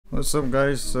What's up,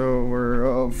 guys? So we're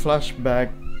flashback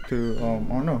to oh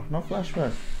no, not flashback.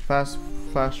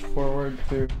 Flash forward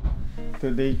to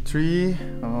day 3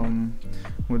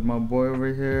 with my boy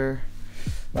over here.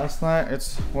 Last night,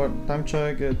 it's what time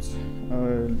check? It's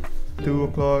 2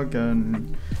 o'clock,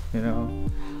 and you know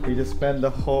we just spent the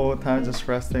whole time just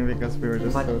resting because we were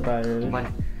just so tired.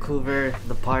 Vancouver,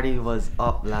 the party was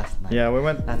up last night. Yeah, we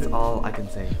went. That's all I can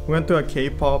say. We went to a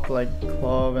K-pop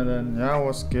club, and then yeah, it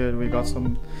was good. We got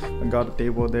a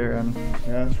table there, and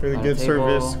yeah, it's really good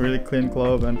service, really clean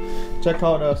club, and check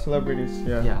out celebrities.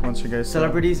 Yeah, once you guys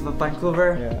celebrities of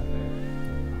Vancouver. Yeah.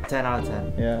 10 out of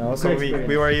 10. Yeah, also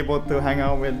we were able to hang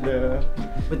out with the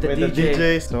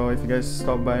DJ. So if you guys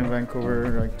stop by in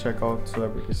Vancouver, like check out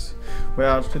celebrities.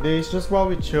 Well, today is just while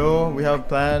we chill. We have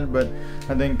planned, but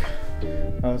I think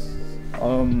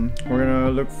we're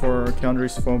gonna look for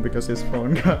Keandre's phone because his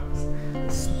phone got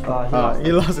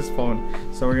he lost his phone.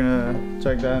 So we're gonna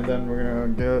check that, and then we're gonna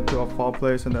get to a fall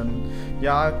place, and then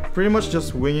yeah, pretty much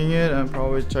just winging it and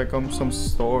probably check out some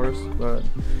stores. But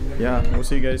yeah, we'll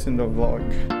see you guys in the vlog.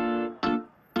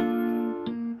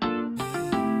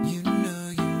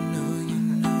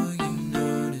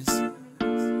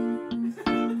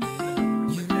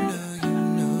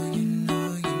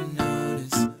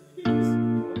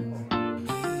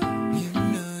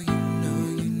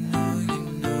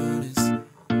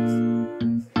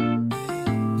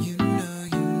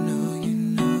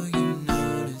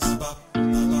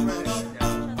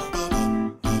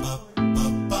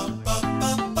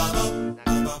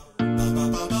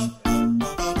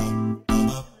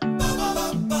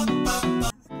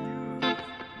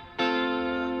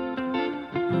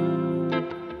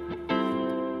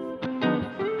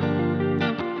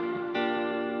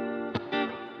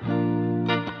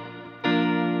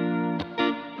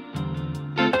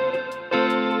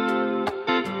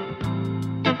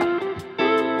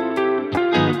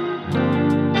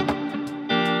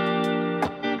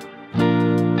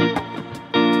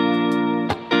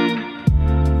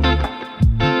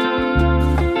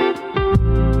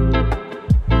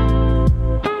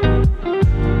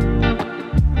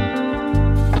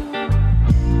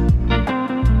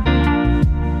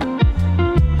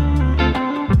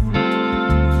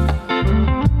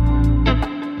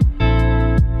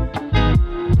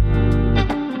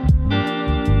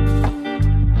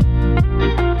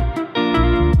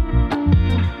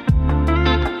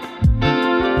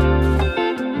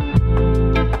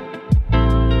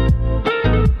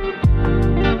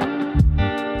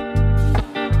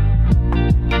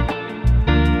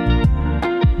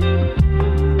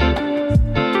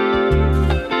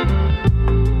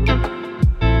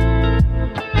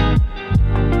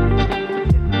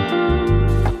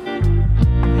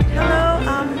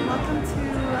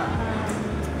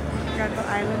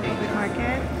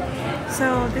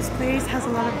 So this place has a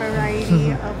lot of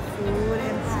variety of food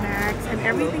and snacks and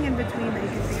everything in between that you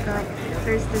can pick up.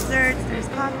 There's desserts, there's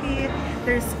coffee,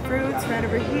 there's fruits right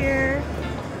over here.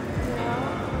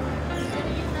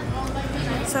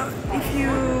 So if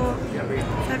you're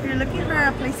looking for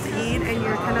a place to eat and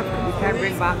you're kind of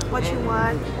confused what you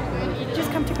want, just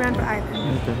come to Grand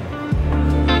Island. Okay.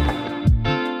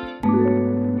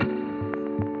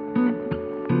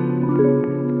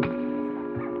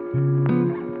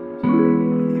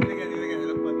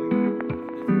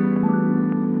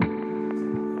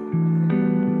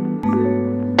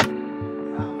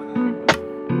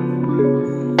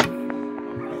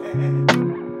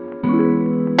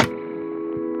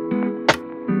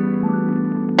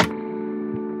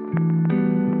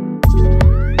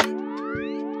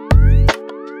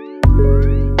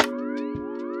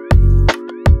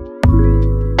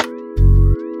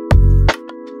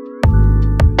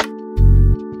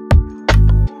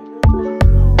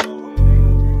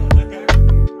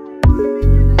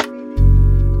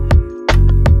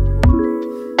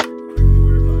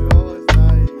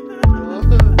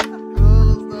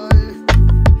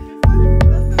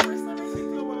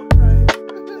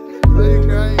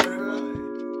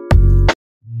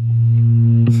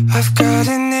 I've got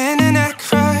an internet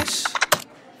crush.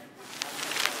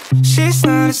 She's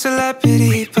not a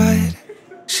celebrity, but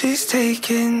she's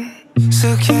taken.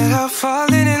 So can't help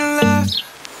falling in love.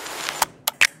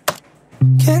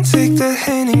 Can't take the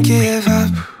hint and give up.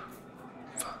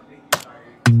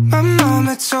 My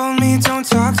mama told me don't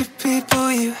talk to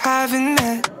people you haven't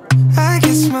met. I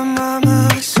guess my mama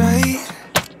was right.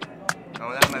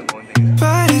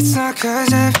 But it's not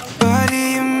 'cause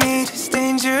everybody you meet is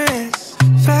dangerous.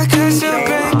 Cause you'll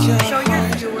break your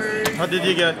heart. What did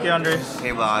you get, Keandre?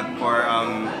 Hey vlog, for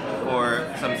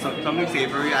something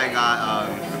savory, I got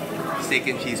steak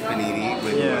and cheese panini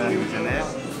with mayonnaise in it.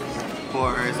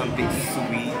 for something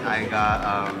sweet, I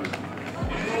got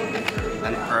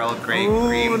an Earl Grey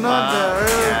cream not puff. the Earl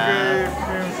Yeah. Grey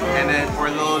cream puff. And then for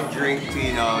a little drink to,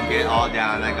 you know, get it all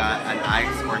down, I got an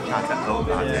iced horchata Oat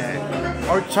latte.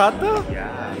 Horchata?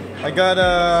 Yeah. I got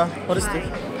what is this?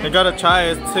 I got a chai.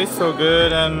 It tastes so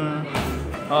good, and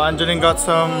Angeline got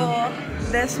some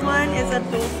This one is a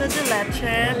dulce de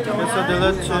leche donut. queso de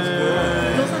leche.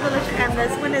 Dulce de leche, and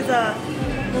this one is a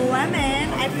lemon.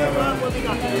 I forgot what we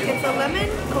got. It's a lemon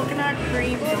coconut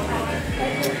cream donut.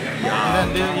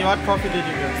 And then what coffee did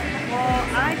you get? Well,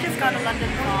 I just got a London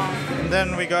Fog. And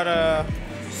then we got a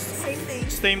Same thing.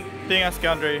 same thing as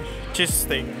Keandre, cheese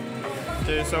steak.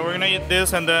 Okay, so we're gonna eat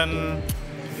this and then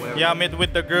meet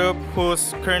with the group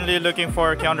who's currently looking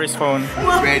for Keandre's phone.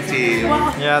 Red team.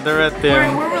 Well, Yeah, the red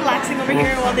team. we're relaxing over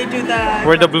here while they do the.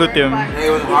 We're the blue team.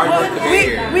 It was hard work to get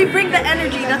here. We bring the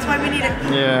energy. That's why we need it.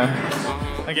 Yeah.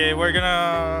 Okay, we're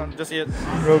gonna just eat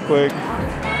real quick.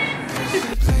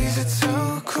 Plays it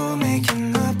so cool,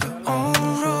 making up our own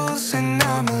rules, and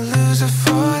I'm a loser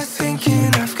for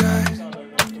thinking I've got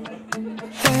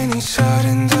any shot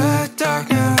in the dark.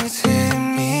 Now it's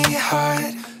hitting me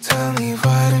hard. Tell me,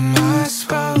 what am I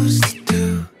supposed to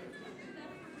do?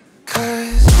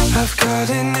 'Cause I've got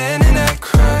an internet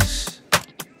crush.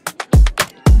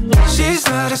 She's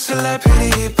not a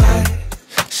celebrity, but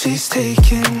she's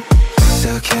taken.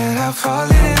 Still can't help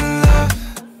falling in love.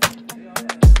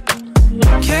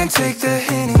 Can't take the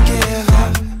hint and give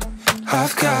up.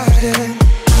 I've got an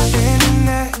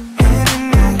internet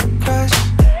crush.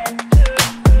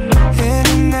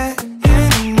 Internet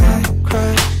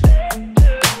crush.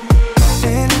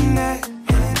 Internet.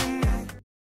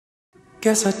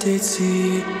 Guess I did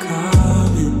see it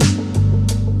coming.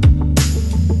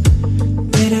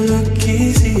 Made it look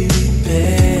easy, we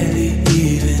barely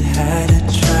even had to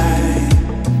try.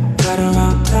 Got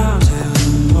around town till the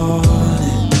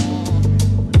morning.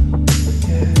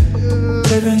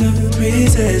 Living the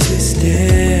breeze as we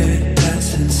stare at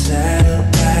passing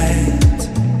satellites.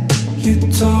 You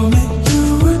told me you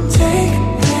would take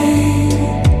me,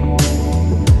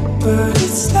 but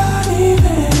it's not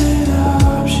even an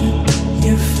option.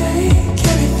 You fake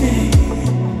everything,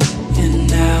 and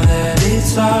now that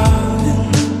it's all in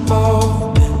the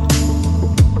open,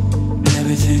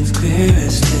 everything's clear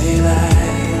as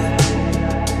daylight.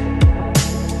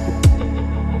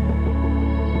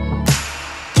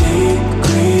 Deep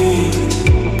green,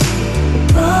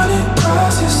 running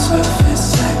across your surface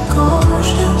like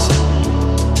oceans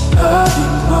of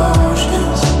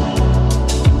emotions.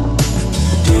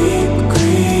 Deep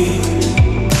green,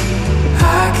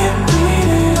 I can read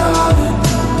it all in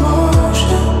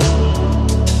motion.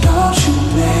 Don't you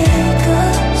make a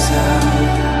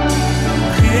sound.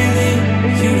 Really,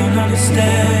 you don't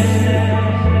understand.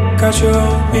 Got your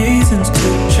own reasons to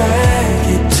drag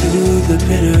it to the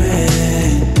bitter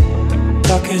end.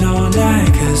 Talking all night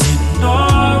 'cause you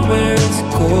know where it's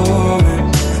going.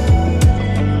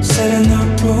 Setting the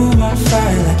room on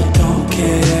fire like you don't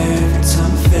care if it's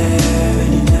unfair,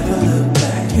 and you never look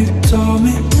back. You told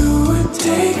me you would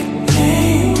take me,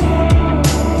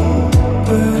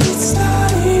 but it's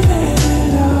not even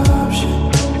an option.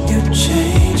 You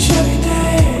change every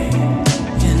day,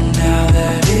 and now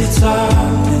that it's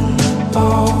all in the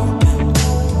open,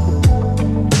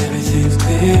 everything's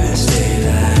clear as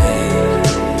daylight.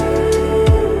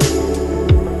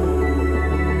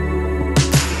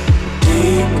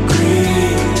 Deep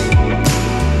green,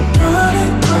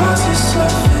 running across the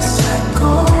surface like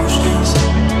oceans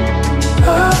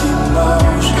of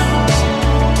emotions.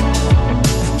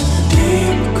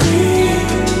 Deep green,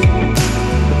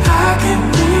 I can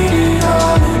read it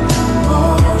all in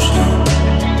motion.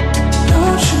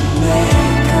 Don't you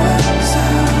make a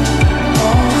sound.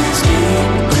 Always deep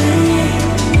green,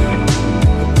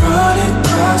 running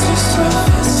across the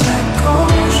surface like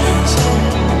oceans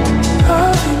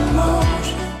of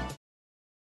emotion.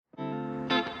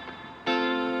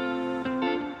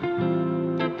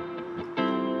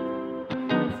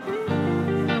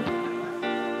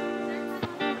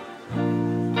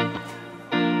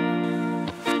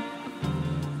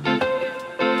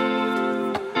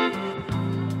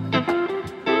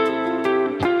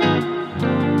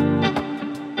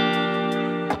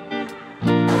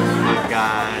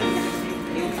 God.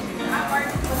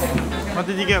 What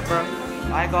did you get, bro?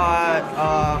 I got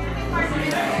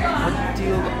what do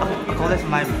you call this?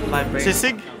 My brain.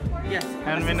 Sisig? Yes.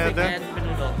 And sisig menudo. and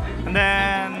menudo. And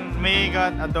then me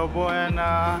got adobo and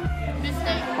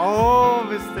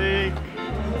beefsteak.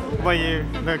 By you,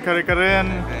 the kare-kare and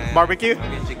barbecue.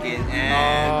 Chicken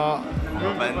and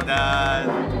Pandan.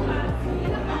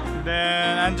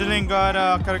 Then Angeline got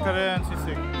kare-kare and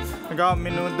sisig. I got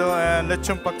menudo and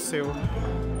lechon paksiw.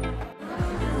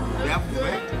 Yeah,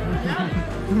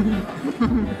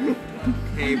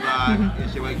 hey, vlog.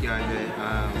 It's your week,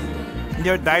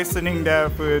 You're Dysoning the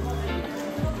food.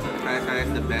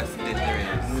 It's the best dish there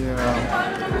is.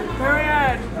 Yeah.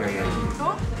 Period. Period.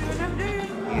 Oh, good afternoon.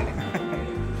 Yeah.